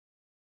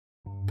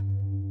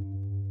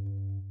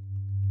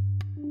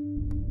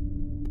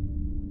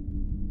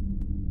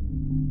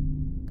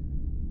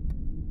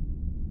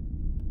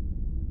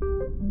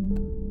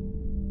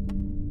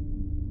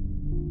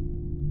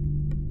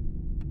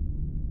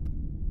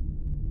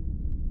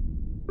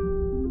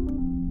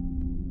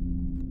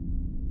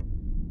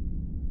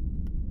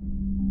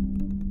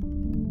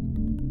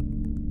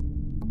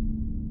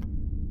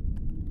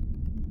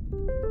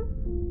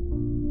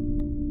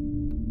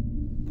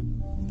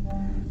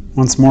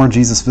Once more,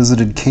 Jesus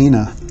visited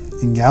Cana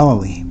in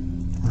Galilee,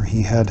 where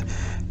he had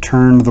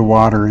turned the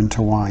water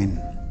into wine.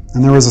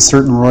 And there was a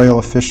certain royal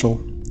official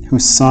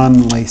whose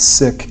son lay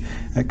sick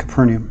at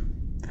Capernaum.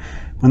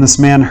 When this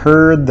man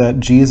heard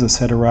that Jesus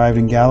had arrived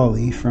in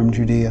Galilee from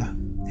Judea,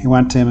 he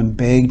went to him and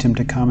begged him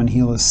to come and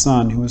heal his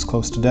son, who was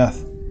close to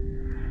death.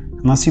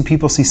 "Unless you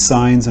people see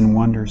signs and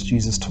wonders,"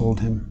 Jesus told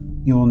him,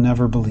 "you will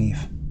never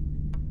believe."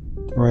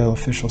 The royal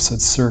official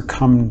said, "Sir,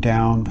 come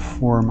down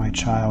before my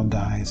child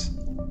dies."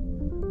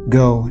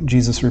 "Go,"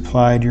 Jesus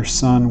replied, "your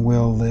son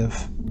will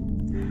live."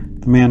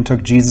 The man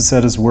took Jesus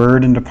at his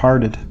word and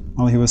departed.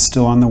 While he was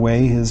still on the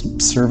way, his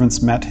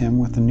servants met him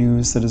with the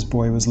news that his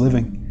boy was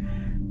living.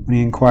 When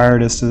he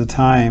inquired as to the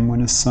time when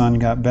his son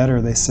got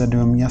better, they said to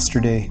him,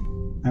 "Yesterday,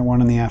 at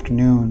 1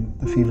 PM,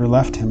 the fever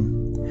left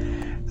him."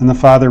 Then the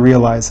father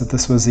realized that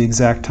this was the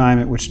exact time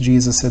at which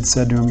Jesus had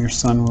said to him, "Your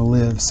son will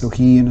live." So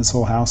he and his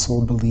whole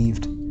household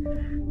believed.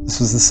 This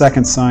was the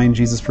second sign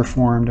Jesus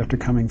performed after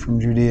coming from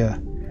Judea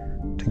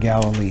to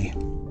Galilee.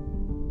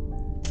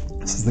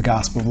 This is the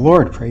gospel of the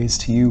Lord. Praise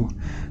to you,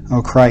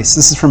 O Christ.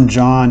 This is from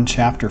John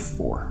chapter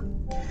 4,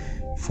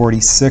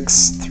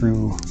 46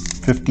 through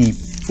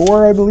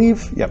 54, I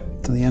believe.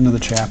 Yep, to the end of the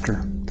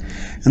chapter.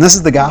 And this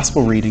is the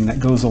gospel reading that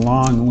goes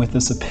along with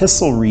this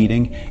epistle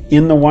reading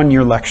in the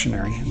one-year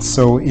lectionary. And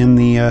so in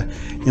the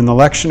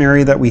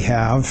lectionary that we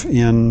have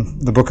in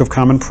the Book of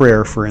Common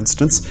Prayer, for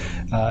instance,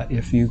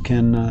 if you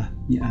can,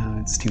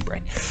 it's too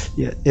bright.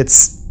 Yeah,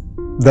 it's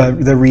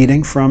the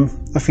reading from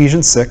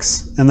Ephesians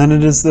 6, and then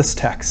it is this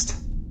text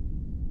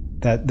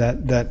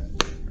that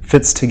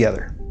fits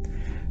together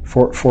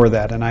for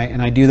that. And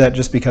I do that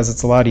just because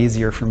it's a lot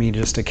easier for me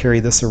just to carry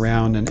this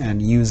around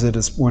and use it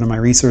as one of my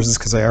resources,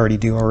 because I already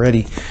do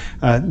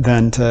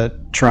than to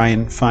try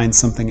and find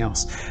something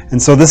else.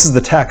 And so this is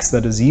the text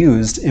that is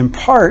used in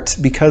part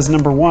because,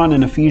 number one,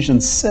 in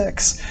Ephesians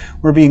 6,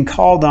 we're being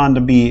called on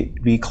to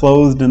be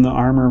clothed in the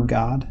armor of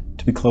God,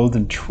 to be clothed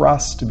in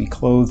trust, to be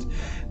clothed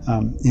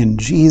in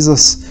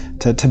Jesus,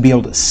 to be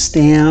able to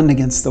stand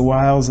against the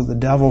wiles of the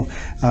devil,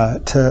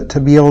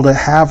 to be able to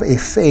have a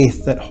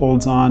faith that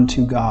holds on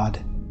to God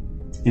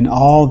in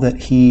all that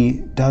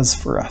he does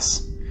for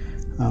us,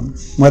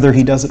 whether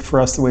he does it for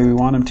us the way we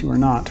want him to or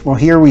not. Well,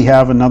 here we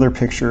have another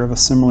picture of a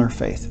similar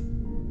faith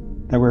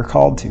that we're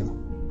called to.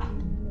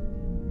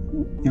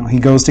 He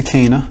goes to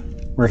Cana,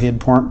 where he had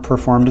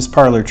performed his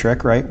parlor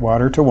trick, right?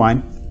 Water to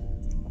wine.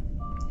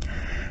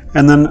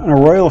 And then a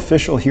royal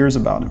official hears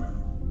about him.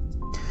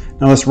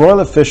 Now, this royal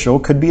official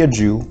could be a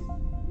Jew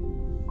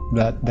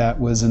that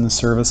was in the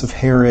service of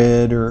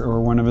Herod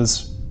or one of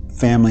his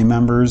family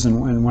members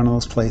in one of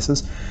those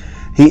places.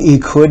 He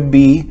could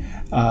be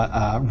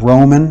a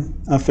Roman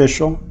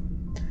official.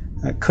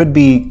 It could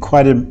be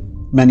quite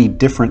many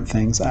different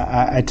things.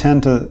 I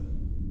tend to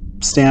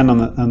stand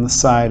on the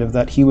side of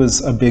that he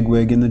was a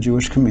bigwig in the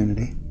Jewish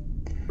community.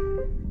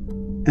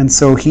 And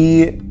so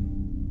he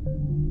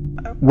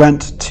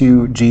went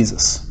to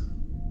Jesus.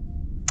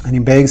 And he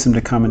begs him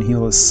to come and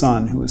heal his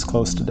son, who is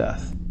close to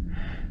death.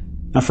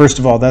 Now, first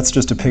of all, that's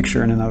just a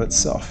picture in and of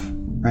itself,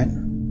 right?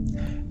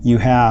 You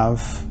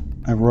have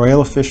a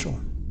royal official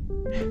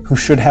who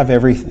should have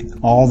everything,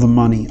 all the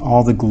money,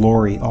 all the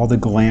glory, all the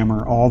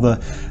glamour, all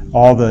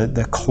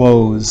the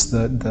clothes,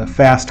 the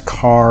fast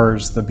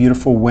cars, the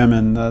beautiful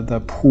women,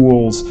 the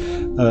pools,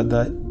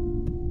 the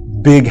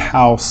big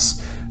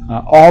house,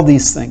 all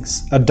these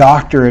things. A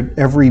doctor at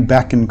every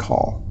beck and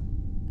call.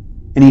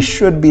 And he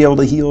should be able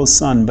to heal his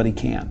son, but he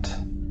can't.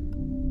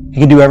 He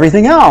can do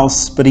everything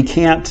else, but he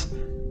can't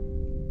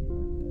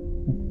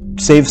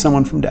save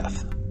someone from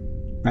death,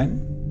 right?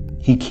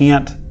 He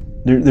can't,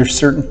 there's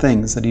certain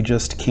things that he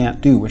just can't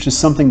do, which is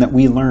something that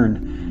we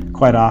learn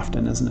quite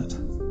often, isn't it?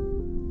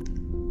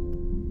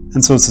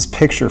 And so it's this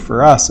picture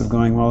for us of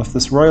going, well, if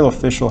this royal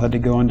official had to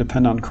go and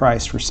depend on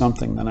Christ for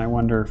something, then I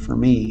wonder for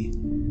me,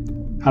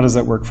 how does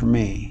that work for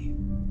me?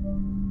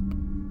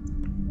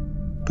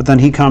 But then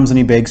he comes and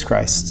he begs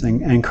Christ.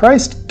 And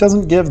Christ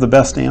doesn't give the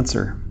best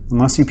answer.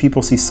 Unless you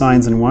people see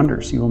signs and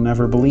wonders, you will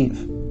never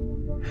believe.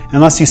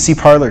 Unless you see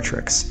parlor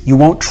tricks, you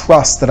won't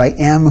trust that I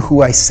am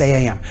who I say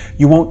I am.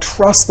 You won't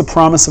trust the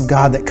promise of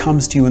God that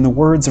comes to you in the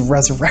words of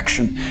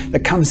resurrection,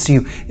 that comes to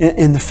you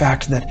in the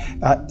fact that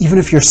even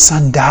if your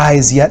son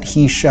dies, yet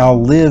he shall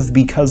live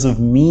because of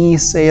me,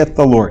 saith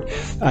the Lord.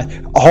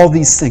 All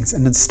these things.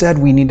 And instead,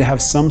 we need to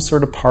have some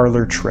sort of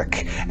parlor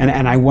trick.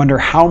 And I wonder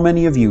how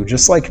many of you,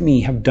 just like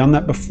me, have done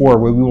that before,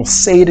 where we will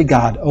say to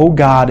God, "Oh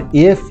God,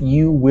 if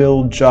you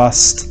will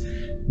just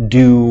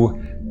do ...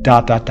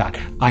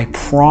 I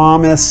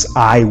promise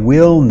I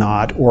will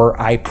not,"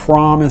 or "I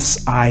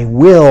promise I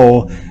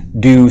will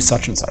do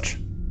such and such."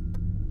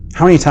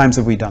 How many times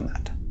have we done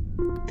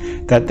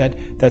that?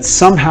 That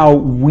somehow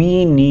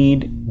we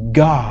need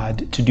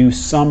God to do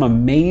some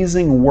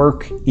amazing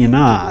work in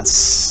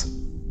us,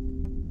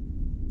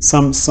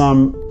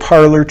 some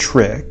parlor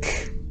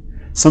trick,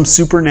 some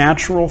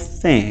supernatural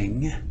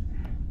thing,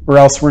 or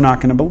else we're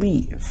not going to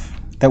believe.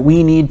 That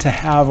we need to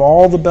have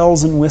all the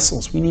bells and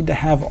whistles. We need to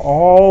have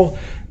all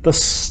the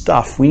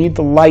stuff. We need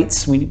the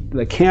lights. We need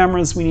the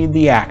cameras. We need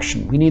the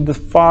action. We need the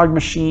fog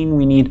machine.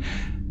 We need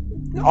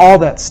all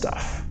that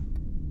stuff.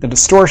 The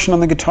distortion on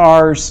the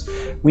guitars.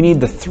 We need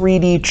the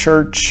 3D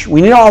church.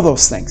 We need all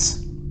those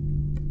things.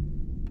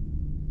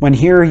 When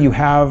here you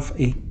have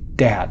a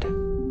dad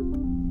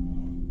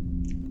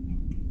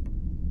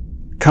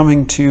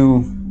coming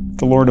to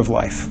the Lord of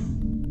life,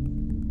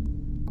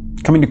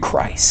 coming to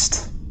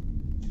Christ,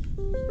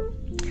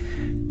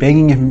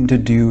 begging him to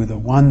do the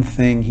one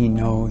thing he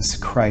knows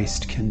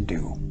Christ can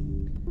do: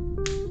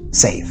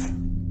 save.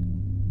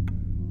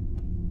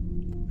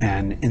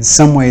 And in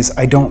some ways,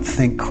 I don't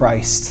think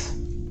Christ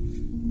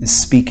is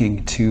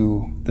speaking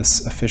to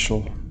this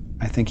official.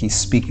 I think he's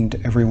speaking to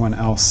everyone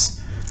else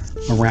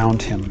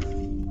around him,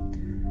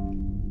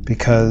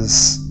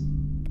 because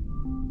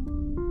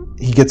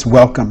he gets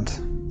welcomed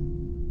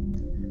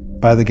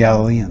by the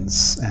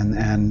Galileans.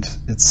 And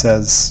it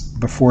says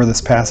before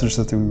this passage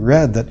that we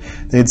read that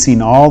they had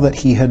seen all that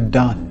he had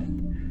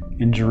done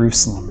in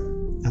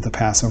Jerusalem at the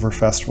Passover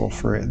festival,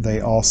 for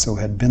they also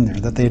had been there,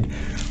 that they had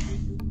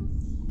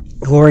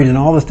gloried in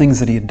all the things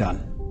that he had done.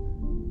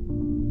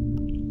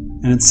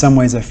 And in some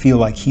ways I feel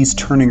like he's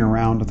turning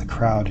around to the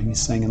crowd and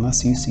he's saying,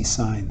 unless you see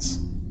signs,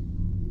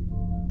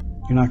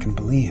 you're not going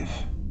to believe.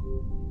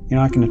 You're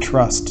not going to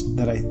trust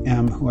that I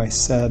am who I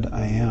said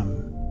I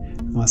am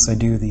unless I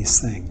do these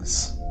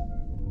things.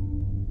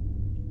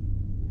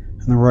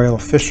 And the royal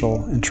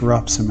official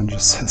interrupts him and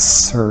just says,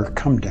 "Sir,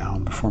 come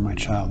down before my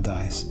child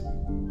dies.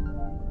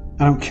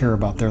 I don't care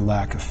about their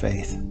lack of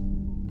faith.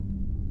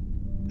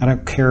 I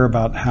don't care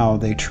about how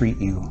they treat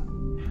you.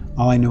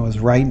 All I know is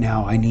right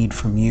now I need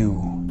from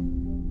you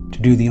to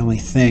do the only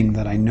thing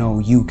that I know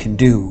you can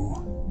do,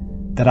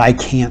 that I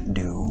can't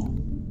do,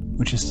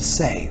 which is to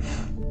save."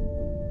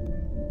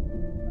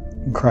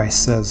 And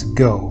Christ says,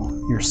 "Go,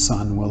 your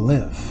son will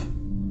live."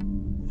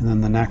 And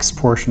then the next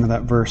portion of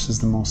that verse is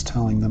the most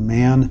telling. The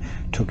man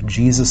took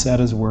Jesus at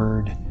his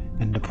word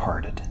and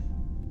departed.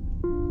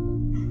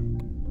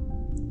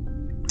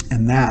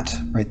 And that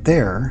right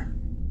there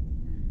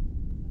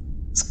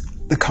is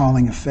the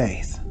calling of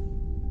faith.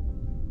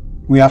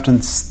 We often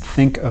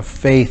think of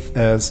faith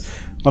as,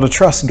 well, to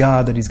trust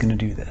God that he's going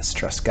to do this,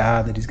 trust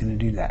God that he's going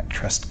to do that,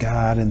 trust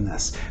God in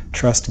this,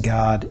 trust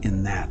God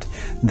in that.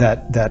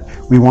 That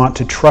we want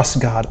to trust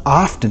God.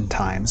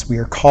 Oftentimes we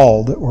are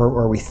called,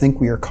 or we think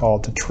we are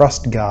called to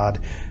trust God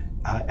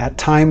at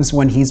times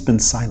when he's been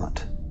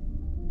silent,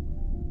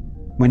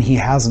 when he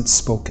hasn't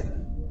spoken.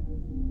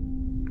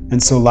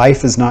 And so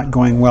life is not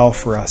going well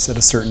for us at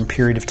a certain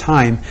period of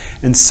time,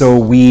 and so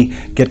we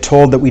get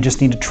told that we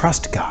just need to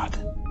trust God.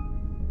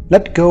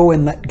 Let go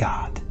and let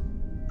God.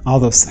 All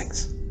those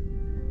things.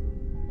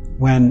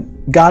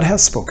 When God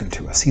has spoken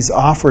to us, he's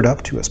offered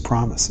up to us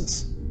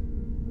promises.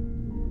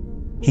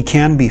 He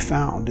can be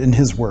found in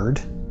his word,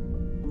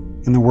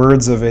 in the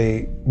words of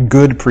a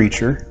good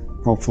preacher,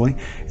 hopefully,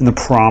 in the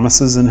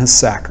promises in his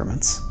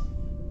sacraments,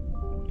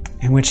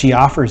 in which he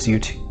offers you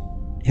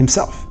to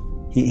himself.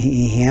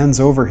 He hands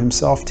over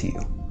himself to you.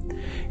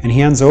 And he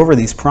hands over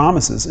these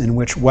promises in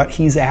which what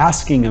he's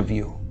asking of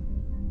you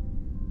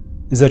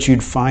is that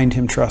you'd find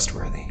him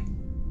trustworthy,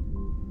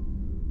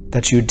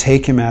 that you'd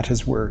take him at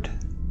his word,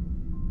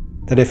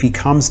 that if he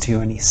comes to you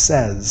and he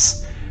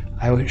says,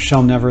 "I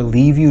shall never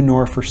leave you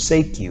nor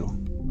forsake you,"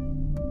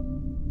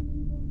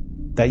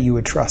 that you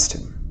would trust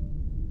him.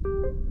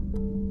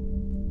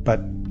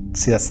 But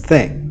see, that's the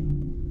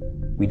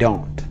thing. We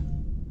don't.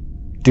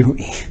 Do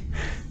we?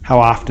 How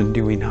often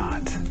do we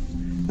not?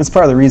 That's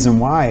part of the reason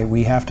why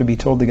we have to be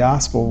told the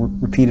gospel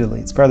repeatedly.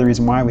 It's part of the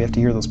reason why we have to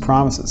hear those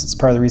promises. It's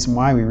part of the reason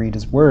why we read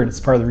his word.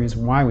 It's part of the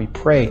reason why we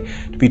pray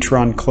to be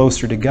drawn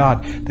closer to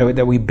God,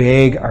 that we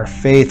beg our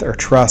faith, our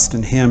trust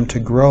in him to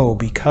grow,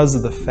 because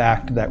of the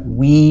fact that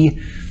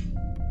we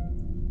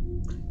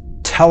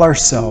tell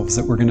ourselves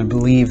that we're going to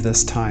believe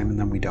this time and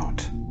then we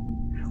don't.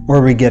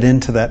 Or we get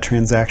into that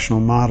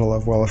transactional model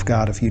of, well,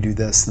 if you do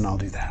this, then I'll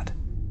do that.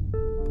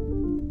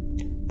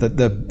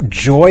 The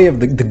joy of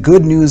the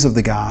good news of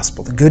the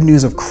gospel, the good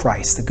news of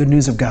Christ, the good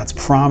news of God's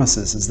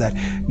promises is that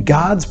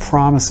God's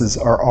promises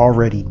are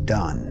already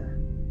done.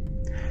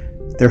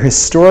 They're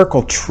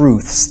historical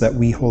truths that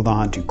we hold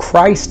on to.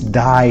 Christ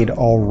died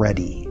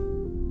already.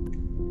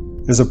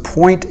 There's a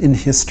point in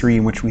history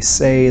in which we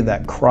say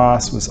that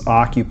cross was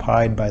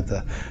occupied by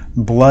the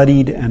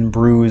bloodied and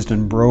bruised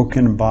and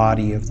broken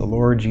body of the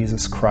Lord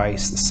Jesus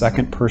Christ, the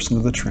second person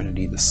of the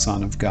Trinity, the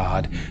Son of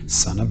God,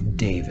 Son of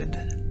David.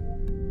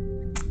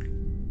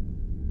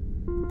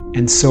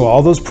 And so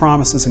all those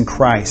promises in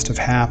Christ have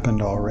happened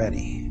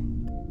already.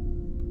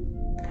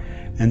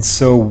 And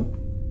so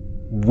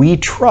we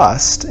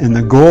trust, and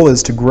the goal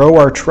is to grow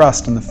our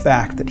trust in the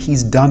fact that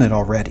he's done it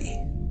already.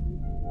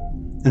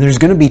 And there's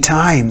going to be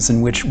times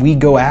in which we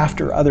go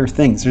after other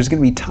things. There's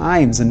going to be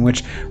times in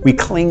which we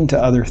cling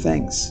to other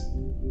things.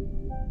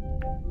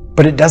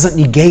 But it doesn't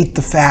negate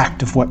the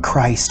fact of what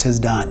Christ has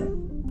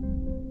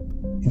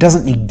done. It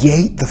doesn't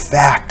negate the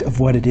fact of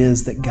what it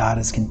is that God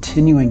is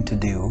continuing to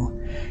do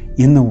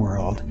in the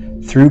world,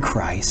 through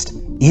Christ,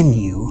 in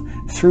you,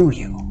 through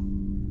you.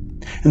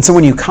 And so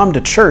when you come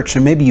to church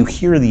and maybe you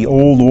hear the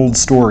old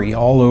story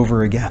all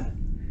over again,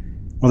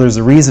 well, there's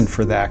a reason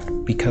for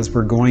that, because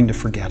we're going to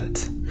forget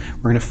it.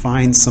 We're going to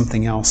find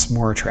something else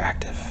more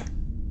attractive.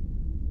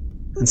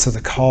 And so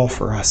the call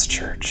for us,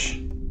 church,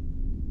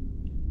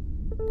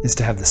 is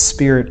to have the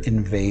Spirit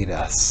invade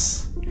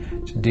us,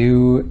 to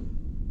do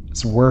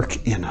His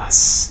work in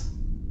us,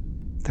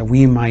 that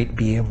we might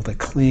be able to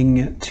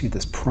cling to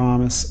this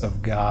promise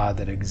of God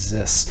that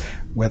exists,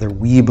 whether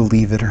we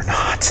believe it or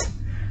not.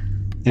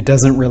 It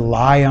doesn't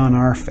rely on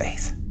our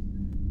faith.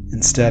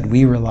 Instead,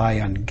 we rely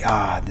on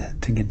God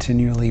to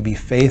continually be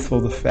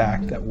faithful to the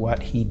fact that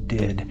what He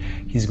did,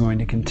 He's going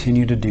to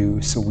continue to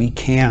do, so we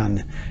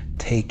can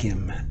take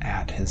Him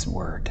at His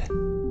word.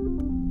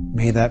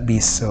 May that be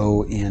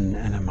so in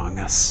and among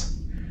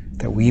us,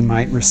 that we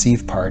might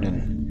receive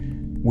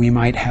pardon, we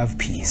might have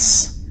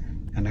peace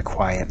and a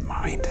quiet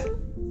mind.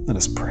 Let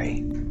us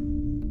pray.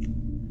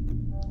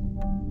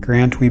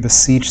 Grant, we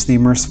beseech Thee,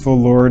 merciful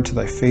Lord, to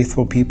Thy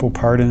faithful people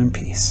pardon and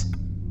peace,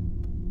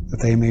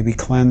 that they may be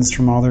cleansed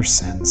from all their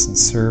sins and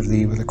serve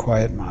Thee with a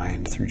quiet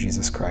mind through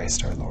Jesus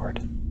Christ our Lord.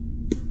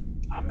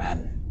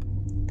 Amen.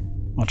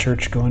 Well,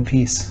 church, go in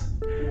peace.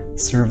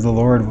 Serve the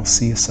Lord. We'll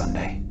see you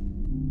Sunday.